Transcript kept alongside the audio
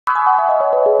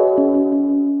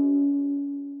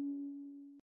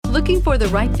Looking for the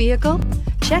right vehicle?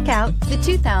 Check out the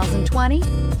 2020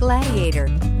 Gladiator.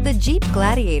 The Jeep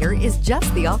Gladiator is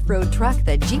just the off-road truck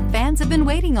that Jeep fans have been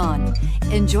waiting on.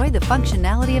 Enjoy the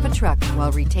functionality of a truck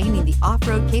while retaining the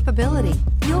off-road capability.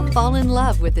 You'll fall in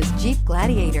love with this Jeep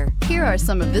Gladiator. Here are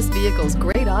some of this vehicle's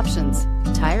great options: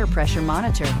 tire pressure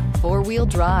monitor, four-wheel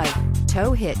drive,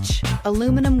 tow hitch,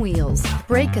 aluminum wheels,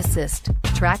 brake assist,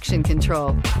 traction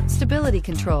control, stability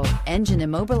control, engine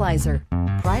immobilizer,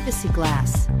 privacy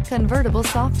glass, convertible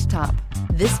soft top.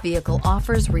 This vehicle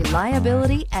offers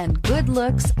reliability and good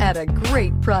looks at a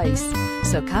great price.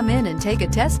 So come in and take a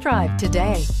test drive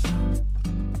today.